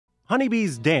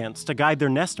Honeybees dance to guide their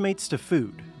nestmates to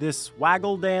food. This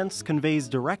waggle dance conveys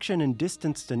direction and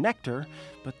distance to nectar,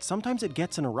 but sometimes it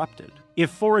gets interrupted. If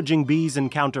foraging bees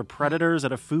encounter predators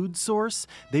at a food source,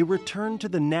 they return to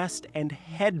the nest and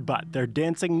headbutt their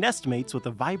dancing nestmates with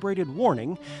a vibrated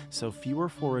warning, so fewer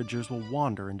foragers will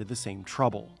wander into the same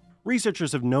trouble.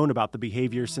 Researchers have known about the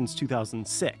behavior since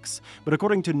 2006, but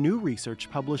according to new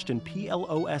research published in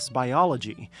PLOS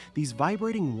Biology, these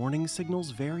vibrating warning signals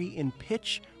vary in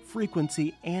pitch,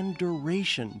 frequency, and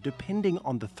duration depending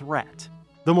on the threat.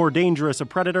 The more dangerous a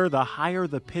predator, the higher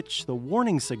the pitch the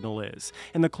warning signal is,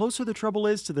 and the closer the trouble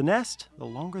is to the nest, the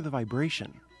longer the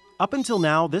vibration. Up until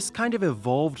now, this kind of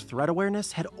evolved threat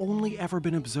awareness had only ever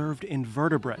been observed in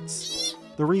vertebrates.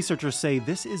 The researchers say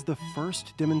this is the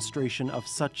first demonstration of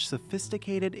such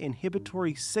sophisticated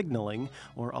inhibitory signaling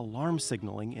or alarm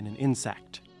signaling in an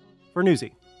insect. For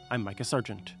Newsy, I'm Micah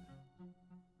Sargent.